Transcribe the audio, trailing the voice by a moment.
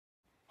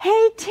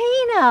Hey,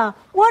 Tina,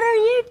 what are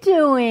you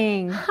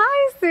doing?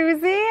 Hi,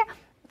 Susie.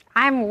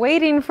 I'm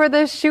waiting for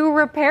the shoe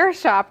repair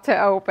shop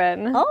to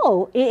open.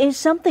 Oh, is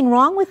something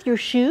wrong with your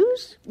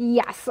shoes?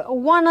 Yes,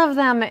 one of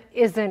them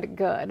isn't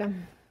good.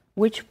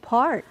 Which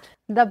part?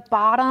 The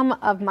bottom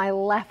of my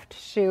left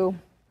shoe.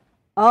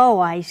 Oh,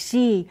 I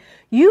see.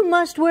 You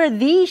must wear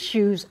these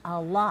shoes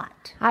a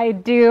lot. I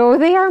do.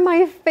 They are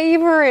my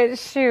favorite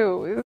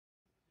shoes.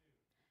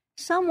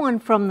 Someone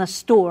from the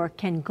store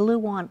can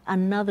glue on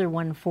another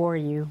one for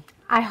you.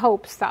 I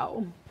hope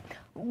so.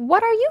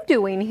 What are you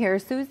doing here,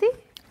 Susie?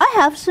 I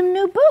have some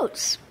new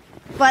boots,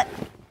 but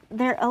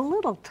they're a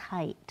little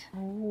tight.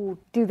 Oh,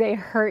 do they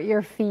hurt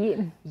your feet?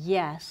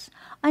 Yes,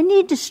 I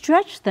need to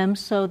stretch them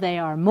so they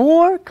are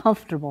more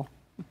comfortable.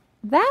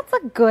 That's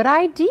a good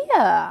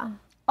idea.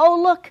 Oh,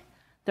 look,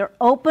 they're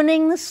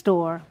opening the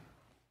store.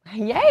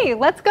 Yay,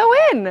 let's go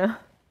in.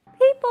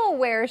 People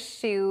wear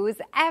shoes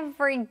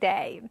every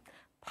day.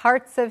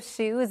 Parts of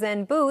shoes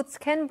and boots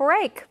can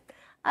break.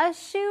 A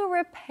shoe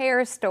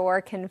repair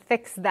store can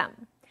fix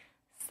them.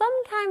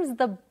 Sometimes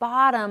the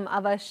bottom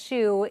of a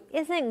shoe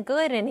isn't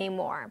good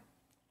anymore.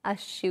 A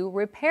shoe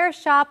repair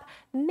shop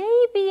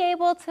may be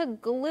able to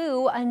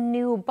glue a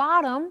new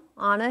bottom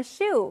on a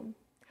shoe.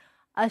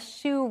 A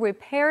shoe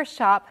repair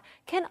shop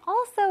can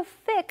also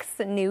fix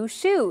new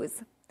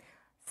shoes.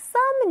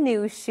 Some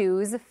new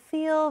shoes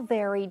feel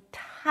very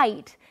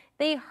tight.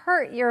 They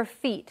hurt your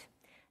feet.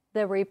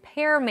 The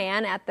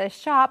repairman at the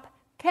shop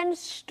can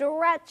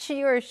stretch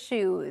your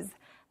shoes.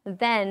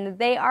 Then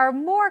they are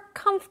more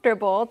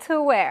comfortable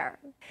to wear.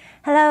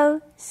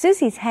 Hello,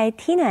 Susie 猜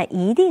Tina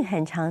一定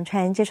很常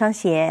穿这双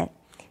鞋。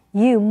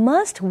You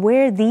must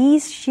wear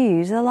these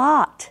shoes a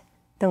lot.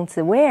 动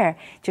词 wear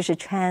就是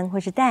穿或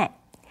是戴。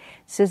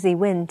Susie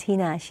问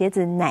Tina 鞋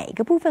子哪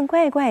个部分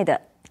怪怪的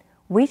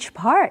 ？Which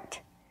part？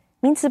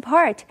 名词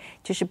part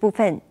就是部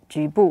分、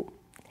局部。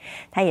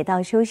她也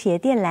到修鞋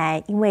店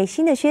来，因为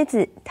新的靴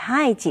子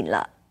太紧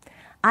了。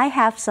I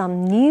have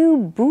some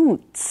new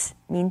boots。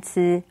名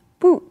词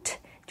boot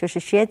就是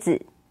靴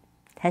子。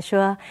她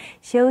说，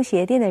修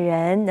鞋店的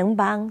人能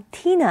帮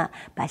Tina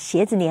把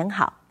鞋子粘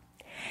好。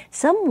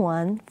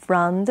Someone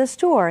from the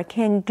store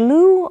can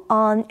glue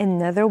on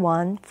another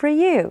one for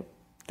you。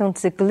动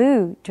词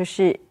glue 就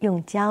是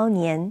用胶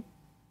粘。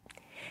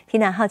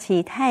Tina 好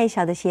奇太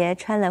小的鞋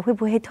穿了会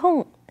不会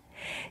痛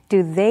 ？Do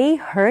they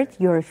hurt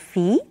your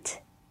feet？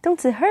 动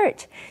词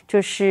hurt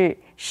就是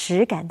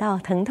使感到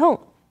疼痛、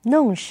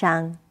弄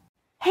伤。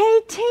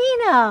Hey,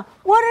 Tina,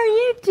 what are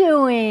you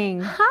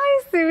doing?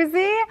 Hi,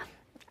 Susie.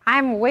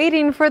 I'm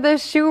waiting for the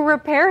shoe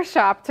repair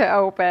shop to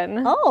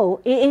open. Oh,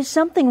 is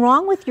something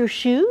wrong with your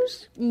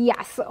shoes?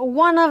 Yes,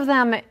 one of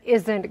them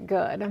isn't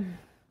good.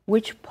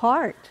 Which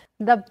part?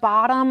 The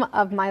bottom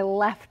of my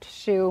left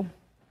shoe.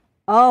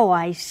 Oh,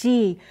 I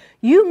see.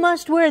 You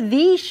must wear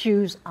these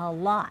shoes a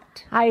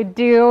lot. I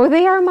do.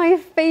 They are my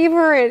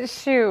favorite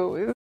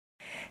shoes.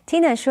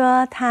 Tina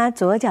说她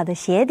左脚的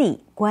鞋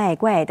底怪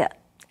怪的。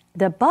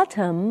The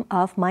bottom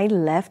of my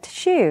left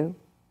shoe.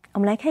 我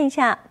们来看一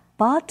下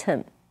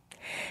bottom。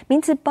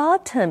名词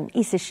bottom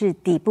意思是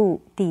底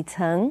部、底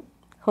层，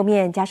后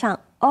面加上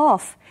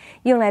of，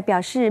 用来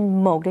表示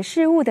某个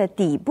事物的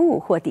底部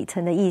或底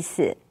层的意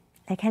思。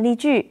来看例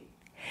句。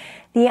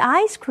The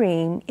ice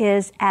cream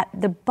is at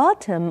the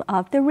bottom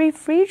of the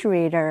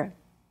refrigerator.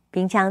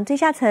 冰箱最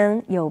下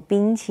层有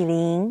冰淇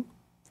淋。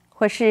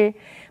或是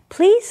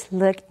Please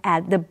look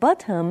at the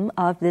bottom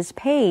of this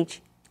page.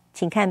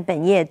 请看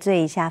本页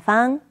最下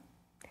方。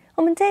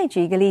我们再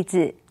举一个例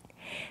子。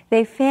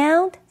They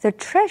found the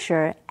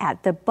treasure at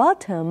the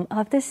bottom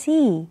of the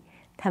sea.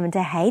 他们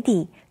在海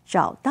底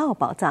找到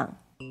宝藏。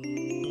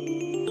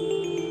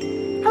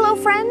Hello,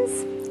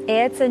 friends.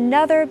 It's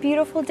another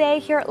beautiful day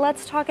here at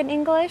Let's Talk in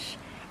English,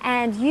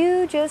 and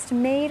you just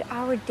made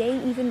our day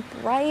even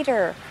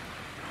brighter.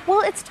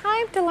 Well, it's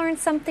time to learn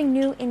something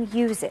new and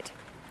use it.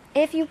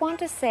 If you want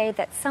to say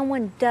that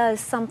someone does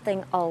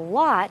something a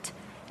lot,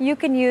 you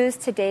can use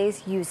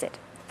today's use it.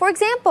 For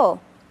example,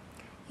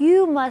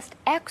 you must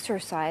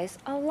exercise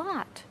a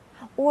lot,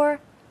 or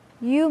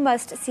you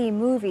must see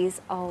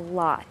movies a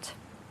lot.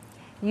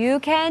 You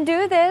can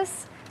do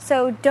this,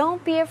 so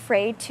don't be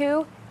afraid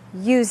to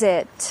use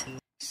it.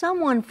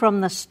 Someone from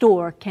the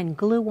store can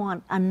glue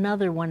on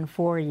another one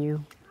for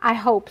you. I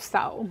hope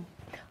so.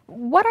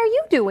 What are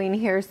you doing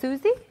here,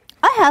 Susie?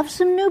 I have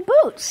some new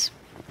boots,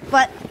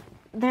 but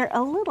they're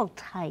a little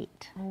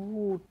tight.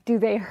 Oh, do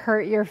they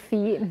hurt your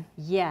feet?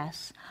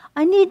 Yes,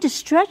 I need to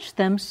stretch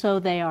them so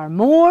they are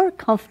more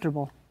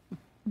comfortable.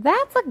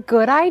 That's a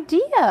good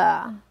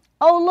idea.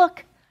 Oh,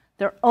 look,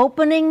 they're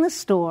opening the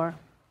store.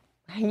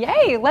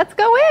 Yay, let's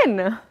go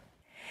in.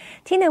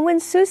 Tina 问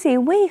Susie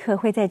为何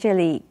会在这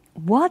里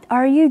What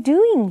are you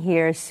doing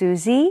here,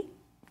 Susie?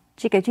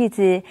 这个句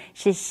子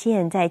是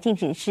现在进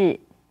行式，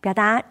表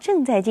达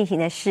正在进行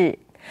的事。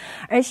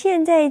而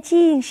现在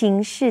进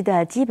行式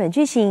的基本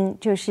句型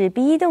就是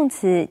be 动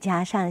词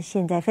加上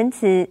现在分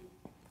词。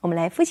我们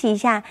来复习一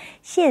下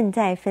现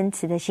在分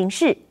词的形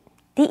式。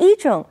第一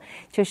种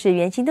就是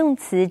原形动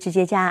词直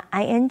接加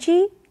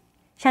ing，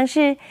像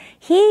是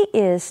He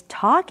is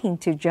talking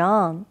to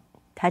John，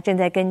 他正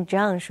在跟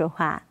John 说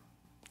话。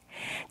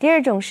第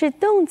二种是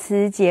动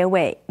词结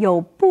尾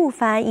有不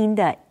发音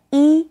的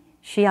e，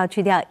 需要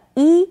去掉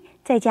e，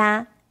 再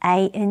加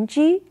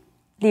ing。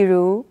例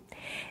如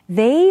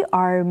They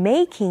are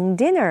making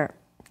dinner，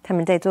 他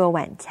们在做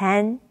晚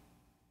餐。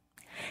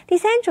第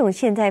三种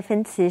现在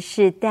分词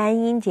是单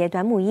音节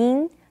短母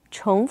音，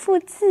重复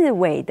字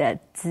尾的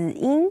子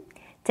音，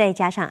再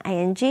加上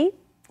ing，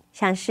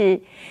 像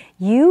是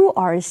You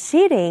are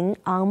sitting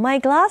on my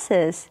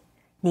glasses，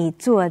 你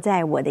坐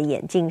在我的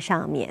眼镜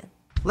上面。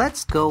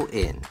Let's go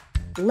in.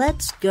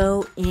 Let's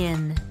go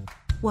in.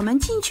 我们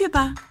进去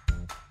吧。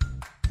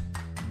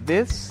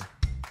This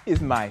is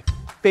my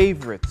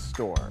favorite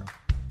store.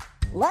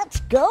 Let's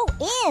go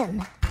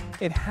in.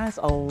 It has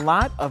a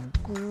lot of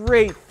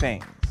great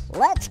things.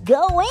 Let's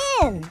go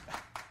in.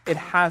 It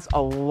has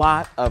a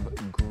lot of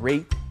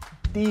great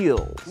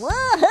deals.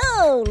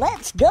 Woohoo!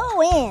 Let's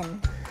go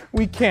in.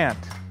 We can't.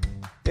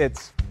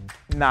 It's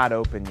not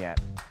open yet.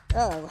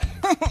 Oh,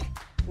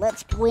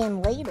 let's go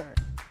in later.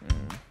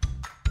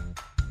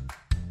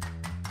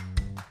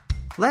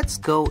 Let's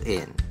go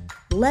in.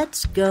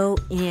 Let's go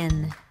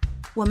in.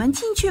 我们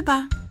进去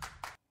吧。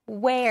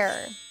Wear.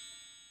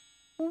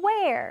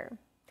 Wear.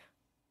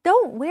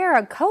 Don't wear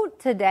a coat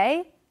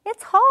today.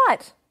 It's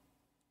hot.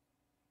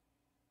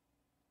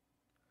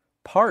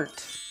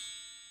 Part.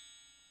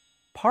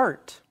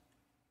 Part.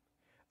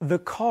 The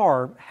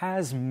car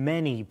has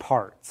many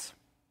parts.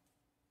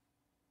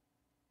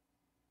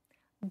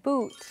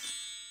 Boot.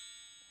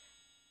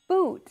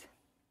 Boot.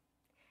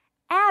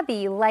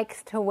 Abby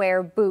likes to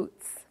wear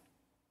boots.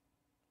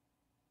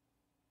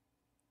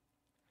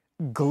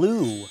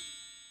 Glue.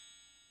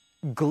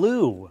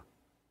 Glue.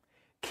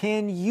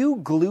 Can you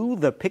glue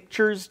the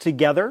pictures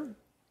together?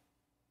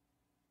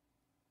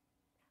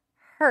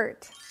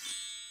 Hurt.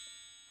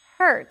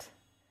 Hurt.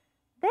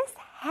 This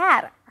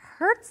hat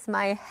hurts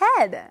my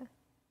head.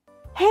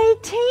 Hey,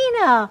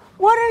 Tina,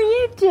 what are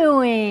you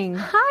doing?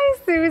 Hi,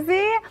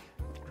 Susie.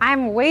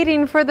 I'm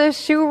waiting for the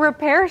shoe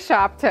repair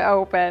shop to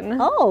open.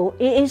 Oh,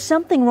 is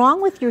something wrong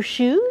with your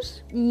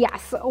shoes?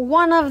 Yes,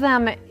 one of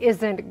them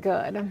isn't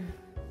good.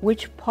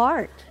 Which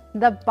part?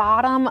 The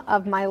bottom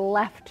of my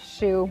left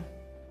shoe.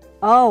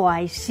 Oh,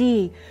 I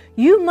see.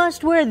 You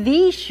must wear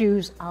these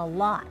shoes a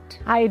lot.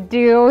 I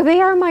do.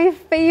 They are my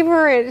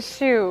favorite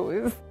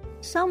shoes.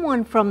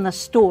 Someone from the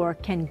store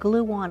can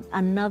glue on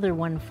another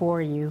one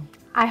for you.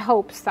 I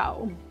hope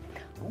so.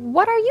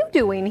 What are you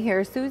doing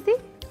here, Susie?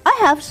 I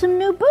have some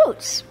new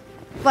boots,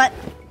 but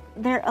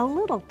they're a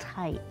little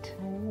tight.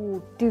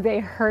 Oh, do they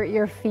hurt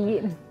your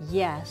feet?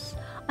 Yes,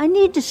 I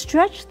need to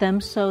stretch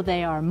them so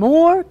they are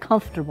more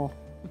comfortable.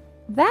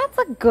 That's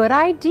a good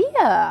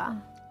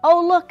idea.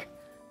 Oh, look,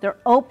 they're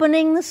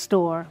opening the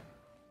store.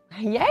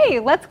 Yay,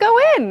 let's go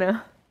in.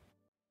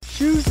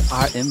 Shoes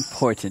are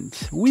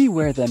important. We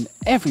wear them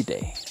every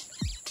day.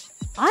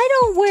 I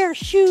don't wear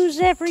shoes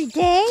every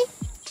day.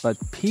 But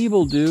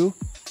people do,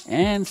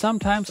 and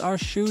sometimes our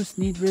shoes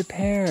need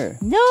repair.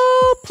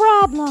 No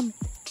problem.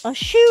 A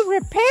shoe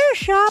repair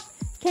shop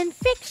can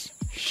fix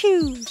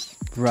shoes.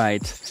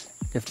 Right.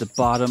 If the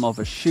bottom of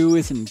a shoe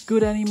isn't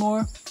good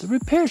anymore, the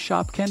repair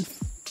shop can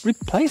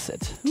replace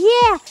it.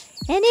 Yeah,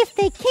 and if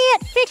they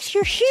can't fix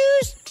your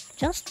shoes,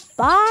 just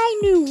buy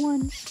new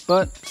ones.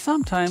 But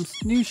sometimes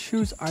new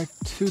shoes are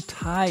too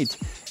tight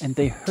and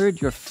they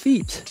hurt your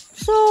feet.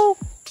 So,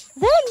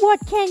 then what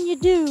can you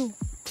do?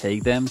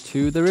 Take them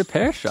to the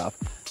repair shop.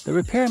 The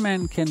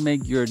repairman can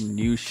make your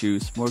new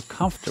shoes more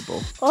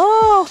comfortable.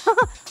 Oh,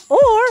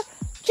 or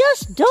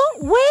just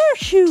don't wear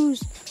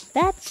shoes.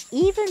 That's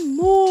even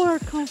more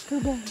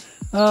comfortable.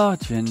 Oh,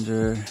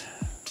 Ginger.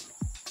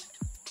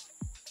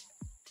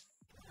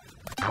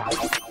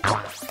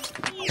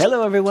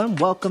 Hello, everyone.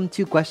 Welcome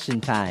to Question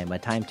Time, a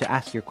time to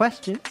ask your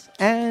questions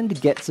and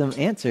get some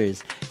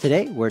answers.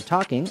 Today, we're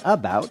talking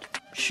about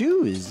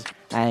shoes.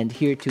 And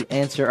here to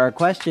answer our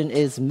question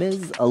is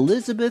Ms.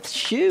 Elizabeth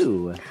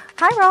Shue.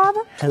 Hi, Rob.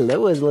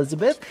 Hello,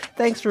 Elizabeth.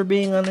 Thanks for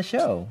being on the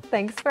show.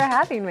 Thanks for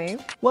having me.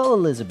 Well,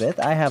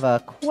 Elizabeth, I have a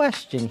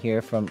question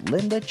here from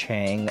Linda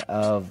Chang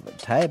of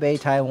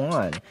Taipei,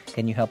 Taiwan.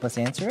 Can you help us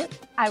answer it?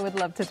 I would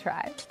love to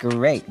try.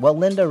 Great. Well,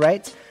 Linda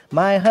writes,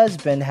 my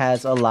husband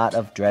has a lot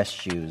of dress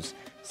shoes.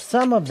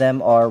 Some of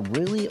them are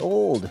really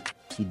old.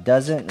 He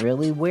doesn't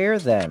really wear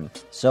them,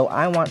 so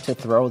I want to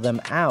throw them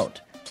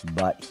out.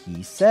 But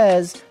he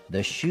says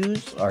the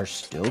shoes are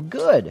still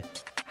good.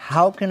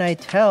 How can I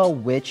tell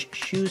which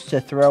shoes to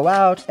throw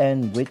out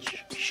and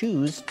which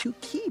shoes to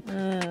keep?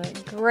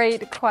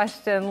 Great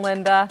question,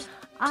 Linda.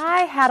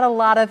 I had a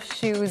lot of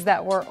shoes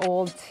that were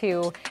old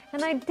too,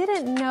 and I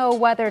didn't know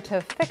whether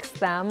to fix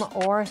them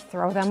or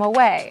throw them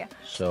away.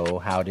 So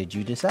how did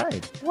you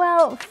decide?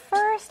 Well,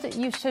 first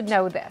you should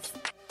know this.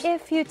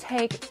 If you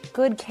take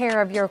good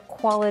care of your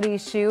quality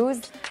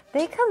shoes,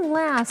 they can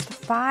last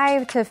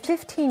 5 to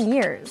 15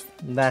 years.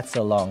 That's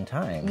a long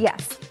time.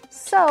 Yes.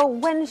 So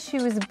when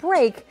shoes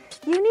break,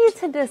 you need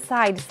to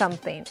decide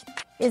something.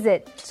 Is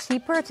it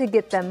cheaper to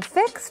get them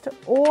fixed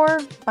or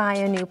buy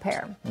a new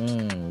pair?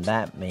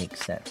 That makes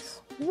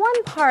sense.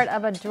 One part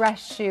of a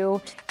dress shoe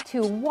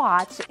to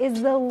watch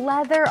is the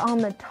leather on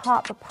the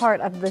top part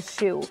of the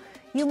shoe.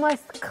 You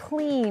must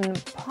clean,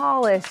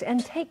 polish,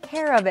 and take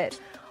care of it,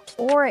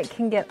 or it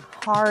can get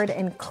hard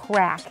and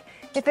crack.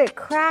 If it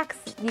cracks,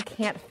 you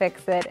can't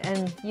fix it,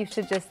 and you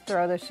should just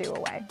throw the shoe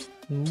away.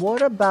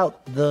 What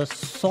about the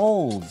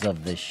soles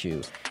of the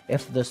shoe?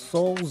 If the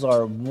soles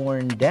are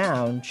worn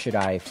down, should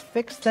I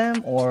fix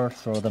them or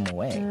throw them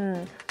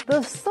away?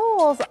 The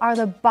soles are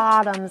the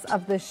bottoms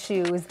of the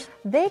shoes.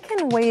 They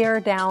can wear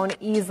down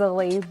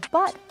easily,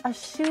 but a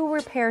shoe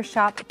repair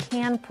shop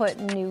can put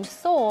new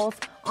soles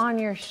on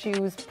your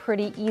shoes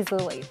pretty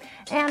easily.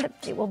 And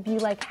it will be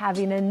like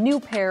having a new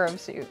pair of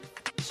shoes.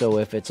 So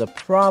if it's a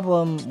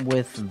problem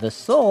with the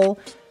sole,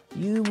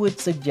 you would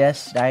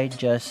suggest I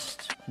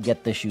just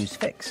get the shoes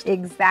fixed.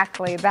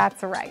 Exactly,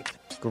 that's right.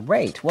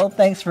 Great. Well,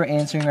 thanks for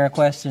answering our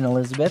question,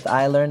 Elizabeth.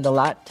 I learned a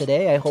lot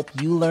today. I hope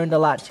you learned a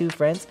lot too,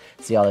 friends.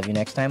 See all of you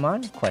next time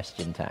on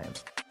Question Time.